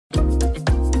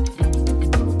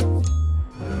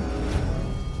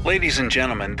Ladies and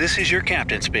gentlemen, this is your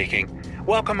captain speaking.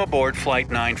 Welcome aboard Flight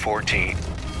 914.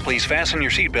 Please fasten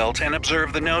your seatbelts and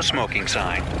observe the no smoking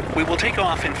sign. We will take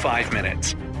off in 5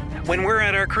 minutes. When we're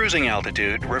at our cruising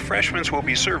altitude, refreshments will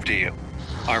be served to you.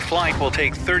 Our flight will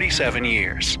take 37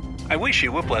 years. I wish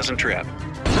you a pleasant trip.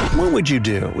 What would you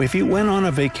do if you went on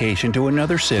a vacation to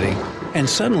another city and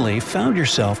suddenly found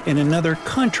yourself in another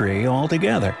country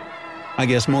altogether? I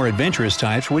guess more adventurous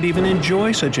types would even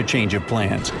enjoy such a change of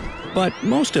plans. But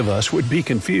most of us would be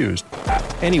confused.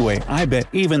 Anyway, I bet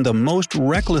even the most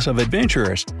reckless of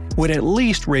adventurers would at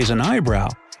least raise an eyebrow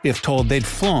if told they'd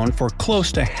flown for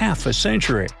close to half a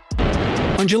century.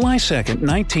 On July 2,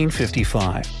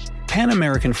 1955, Pan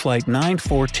American Flight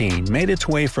 914 made its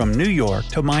way from New York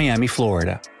to Miami,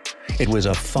 Florida. It was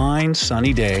a fine,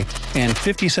 sunny day, and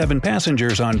 57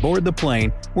 passengers on board the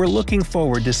plane were looking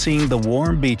forward to seeing the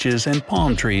warm beaches and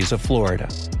palm trees of Florida.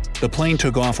 The plane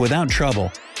took off without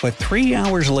trouble, but 3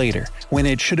 hours later, when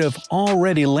it should have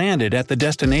already landed at the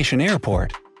destination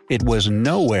airport, it was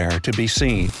nowhere to be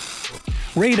seen.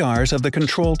 Radars of the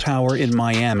control tower in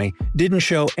Miami didn't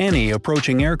show any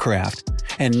approaching aircraft,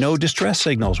 and no distress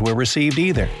signals were received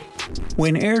either.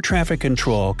 When air traffic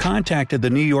control contacted the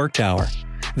New York tower,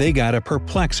 they got a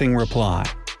perplexing reply.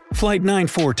 Flight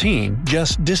 914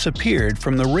 just disappeared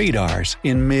from the radars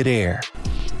in midair.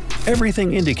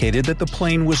 Everything indicated that the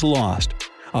plane was lost.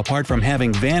 Apart from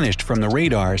having vanished from the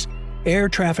radars, air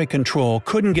traffic control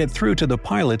couldn't get through to the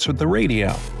pilots with the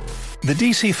radio. The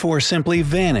DC-4 simply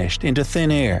vanished into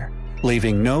thin air,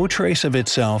 leaving no trace of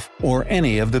itself or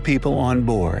any of the people on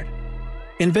board.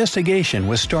 Investigation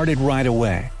was started right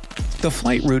away. The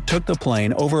flight route took the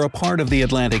plane over a part of the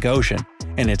Atlantic Ocean,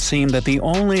 and it seemed that the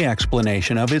only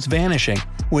explanation of its vanishing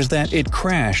was that it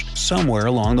crashed somewhere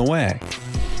along the way.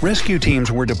 Rescue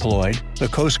teams were deployed, the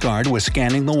Coast Guard was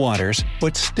scanning the waters,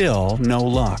 but still no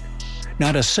luck.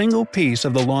 Not a single piece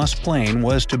of the lost plane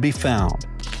was to be found.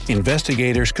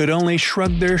 Investigators could only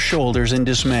shrug their shoulders in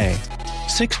dismay.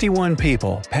 61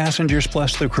 people, passengers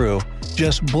plus the crew,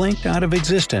 just blinked out of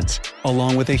existence,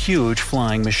 along with a huge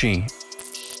flying machine.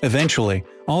 Eventually,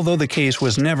 although the case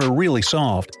was never really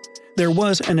solved, there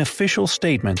was an official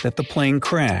statement that the plane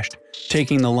crashed,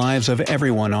 taking the lives of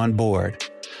everyone on board.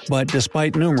 But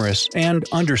despite numerous and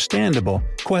understandable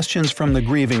questions from the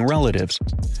grieving relatives,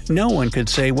 no one could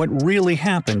say what really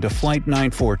happened to Flight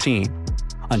 914,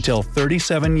 until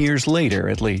 37 years later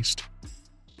at least.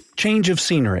 Change of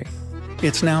scenery.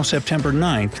 It's now September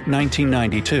 9,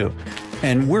 1992,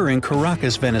 and we're in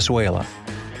Caracas, Venezuela.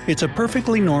 It's a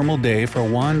perfectly normal day for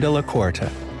Juan de la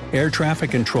Corta, air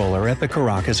traffic controller at the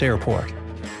Caracas airport.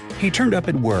 He turned up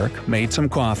at work, made some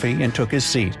coffee, and took his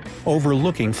seat,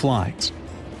 overlooking flights.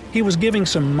 He was giving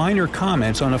some minor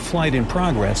comments on a flight in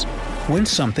progress when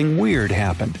something weird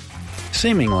happened.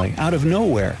 Seemingly out of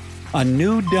nowhere, a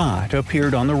new dot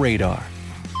appeared on the radar.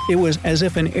 It was as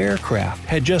if an aircraft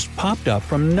had just popped up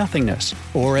from nothingness,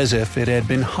 or as if it had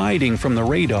been hiding from the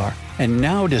radar and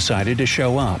now decided to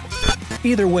show up.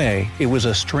 Either way, it was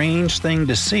a strange thing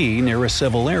to see near a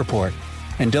civil airport,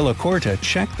 and De La Corta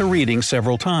checked the reading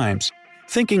several times,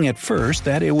 thinking at first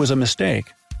that it was a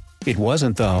mistake. It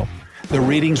wasn't though. The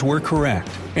readings were correct,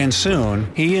 and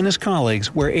soon he and his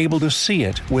colleagues were able to see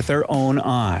it with their own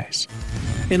eyes.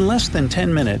 In less than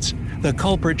 10 minutes, the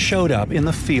culprit showed up in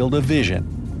the field of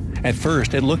vision. At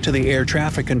first, it looked to the air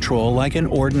traffic control like an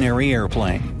ordinary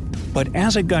airplane. But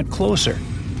as it got closer,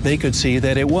 they could see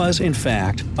that it was, in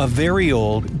fact, a very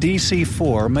old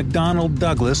DC-4 McDonnell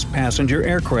Douglas passenger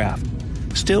aircraft,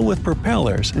 still with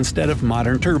propellers instead of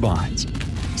modern turbines.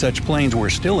 Such planes were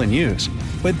still in use,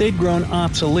 but they'd grown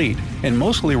obsolete and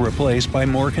mostly replaced by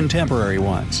more contemporary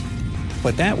ones.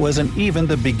 But that wasn't even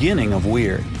the beginning of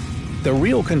weird. The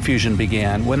real confusion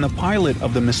began when the pilot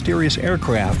of the mysterious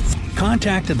aircraft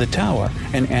contacted the tower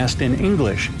and asked in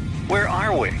English, "Where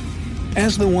are we?"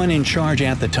 As the one in charge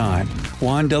at the time,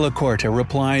 Juan de la Corta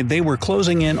replied they were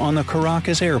closing in on the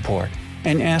Caracas airport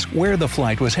and asked where the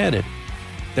flight was headed.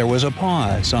 There was a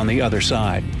pause on the other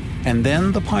side, and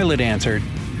then the pilot answered,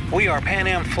 "We are Pan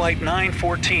Am Flight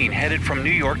 914 headed from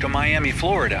New York to Miami,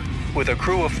 Florida, with a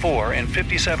crew of 4 and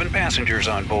 57 passengers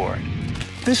on board."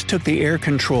 This took the air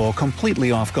control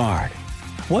completely off guard.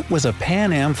 What was a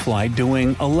Pan Am flight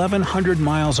doing 1,100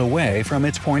 miles away from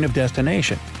its point of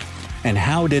destination? And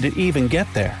how did it even get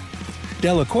there?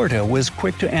 De La Corta was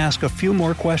quick to ask a few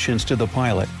more questions to the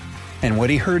pilot, and what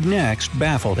he heard next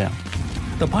baffled him.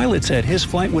 The pilot said his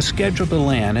flight was scheduled to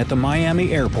land at the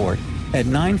Miami airport at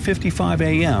 9:55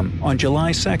 a.m. on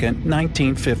July 2,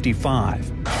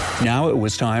 1955. Now it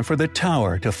was time for the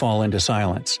tower to fall into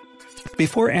silence.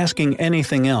 Before asking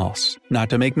anything else, not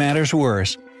to make matters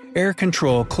worse, air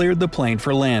control cleared the plane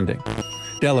for landing.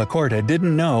 Della Corta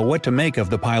didn't know what to make of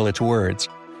the pilot's words.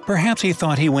 Perhaps he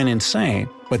thought he went insane,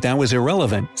 but that was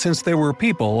irrelevant since there were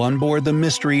people on board the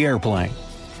mystery airplane.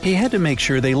 He had to make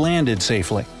sure they landed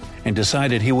safely, and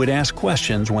decided he would ask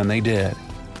questions when they did.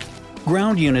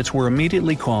 Ground units were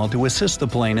immediately called to assist the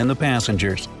plane and the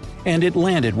passengers, and it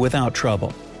landed without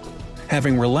trouble.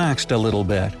 Having relaxed a little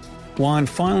bit, Juan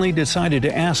finally decided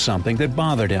to ask something that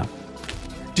bothered him.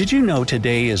 "Did you know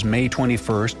today is May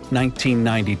 21st,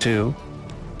 1992?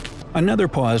 Another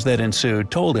pause that ensued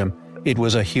told him it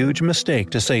was a huge mistake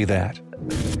to say that.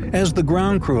 As the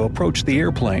ground crew approached the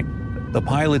airplane, the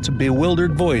pilot's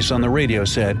bewildered voice on the radio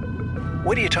said,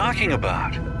 "What are you talking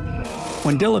about?"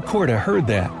 When Della Corta heard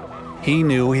that, he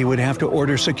knew he would have to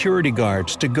order security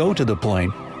guards to go to the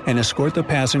plane and escort the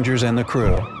passengers and the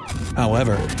crew.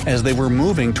 However, as they were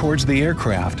moving towards the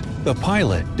aircraft, the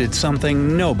pilot did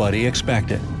something nobody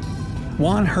expected.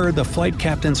 Juan heard the flight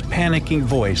captain's panicking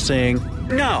voice saying,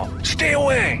 "No, stay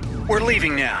away! We're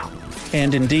leaving now!"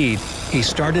 And indeed, he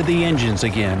started the engines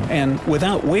again and,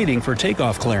 without waiting for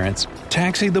takeoff clearance,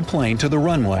 taxied the plane to the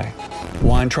runway.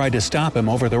 Juan tried to stop him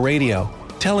over the radio,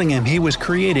 telling him he was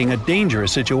creating a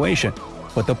dangerous situation,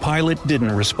 but the pilot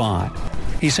didn't respond.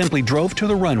 He simply drove to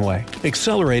the runway,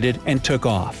 accelerated, and took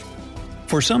off.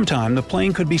 For some time, the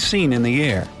plane could be seen in the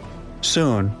air.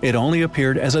 Soon, it only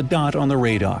appeared as a dot on the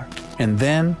radar, and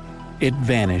then it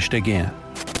vanished again.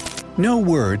 No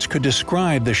words could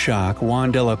describe the shock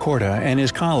Juan Della Corta and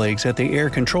his colleagues at the air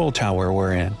control tower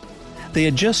were in. They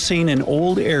had just seen an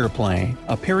old airplane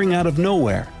appearing out of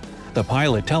nowhere, the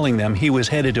pilot telling them he was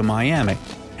headed to Miami,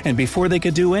 and before they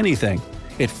could do anything,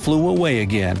 it flew away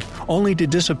again, only to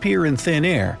disappear in thin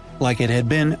air like it had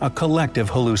been a collective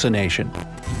hallucination.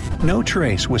 No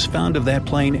trace was found of that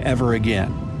plane ever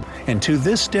again, and to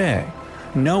this day,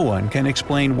 no one can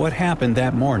explain what happened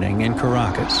that morning in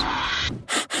Caracas.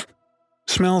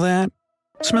 Smell that?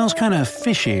 Smells kinda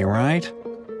fishy, right?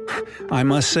 I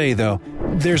must say, though,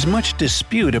 there's much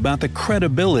dispute about the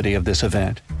credibility of this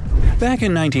event. Back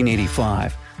in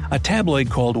 1985, a tabloid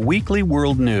called Weekly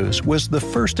World News was the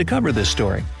first to cover this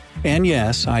story. And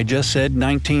yes, I just said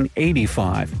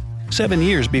 1985, 7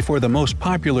 years before the most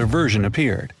popular version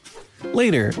appeared.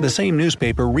 Later, the same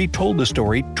newspaper retold the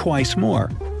story twice more,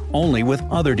 only with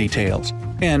other details,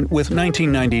 and with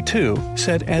 1992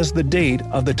 set as the date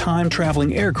of the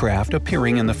time-traveling aircraft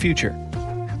appearing in the future.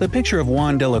 The picture of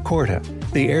Juan Della Corta,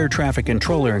 the air traffic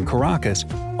controller in Caracas,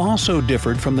 also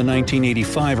differed from the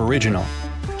 1985 original,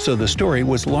 so the story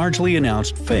was largely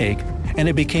announced fake and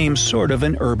it became sort of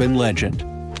an urban legend.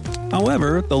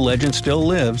 However, the legend still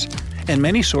lives, and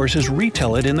many sources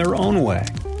retell it in their own way.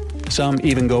 Some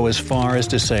even go as far as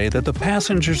to say that the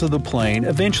passengers of the plane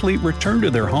eventually returned to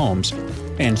their homes,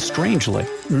 and strangely,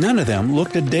 none of them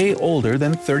looked a day older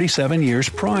than 37 years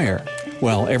prior,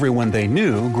 while everyone they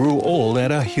knew grew old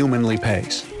at a humanly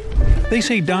pace. They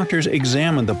say doctors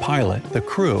examined the pilot, the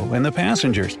crew, and the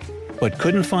passengers, but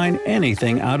couldn't find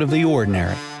anything out of the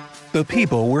ordinary. The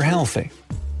people were healthy.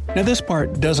 Now this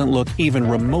part doesn't look even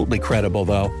remotely credible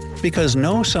though, because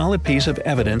no solid piece of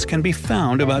evidence can be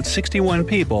found about 61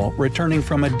 people returning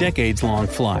from a decades-long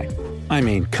flight. I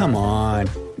mean, come on,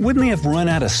 wouldn't they have run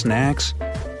out of snacks?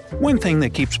 One thing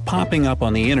that keeps popping up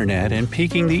on the internet and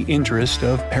piquing the interest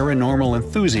of paranormal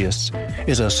enthusiasts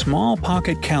is a small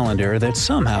pocket calendar that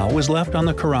somehow was left on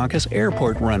the Caracas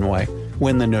airport runway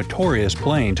when the notorious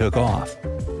plane took off.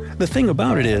 The thing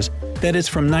about it is that it's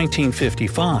from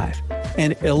 1955,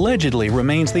 and allegedly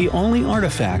remains the only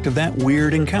artifact of that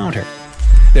weird encounter.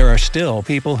 There are still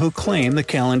people who claim the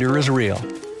calendar is real,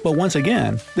 but once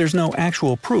again, there's no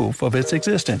actual proof of its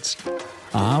existence.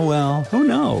 Ah well, who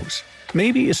knows?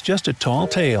 Maybe it's just a tall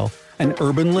tale, an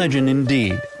urban legend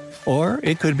indeed. Or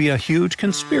it could be a huge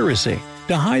conspiracy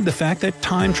to hide the fact that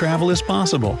time travel is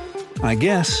possible. I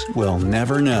guess we'll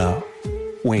never know.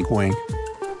 Wink wink.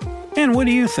 And what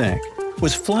do you think?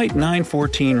 Was Flight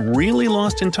 914 really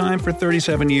lost in time for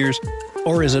 37 years?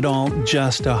 Or is it all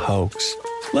just a hoax?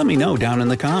 Let me know down in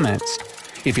the comments.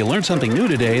 If you learned something new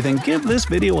today, then give this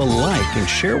video a like and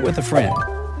share it with a friend.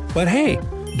 But hey,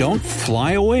 don't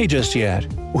fly away just yet.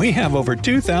 We have over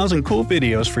 2,000 cool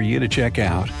videos for you to check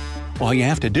out. All you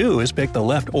have to do is pick the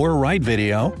left or right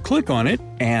video, click on it,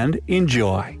 and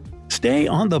enjoy. Stay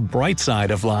on the bright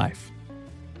side of life.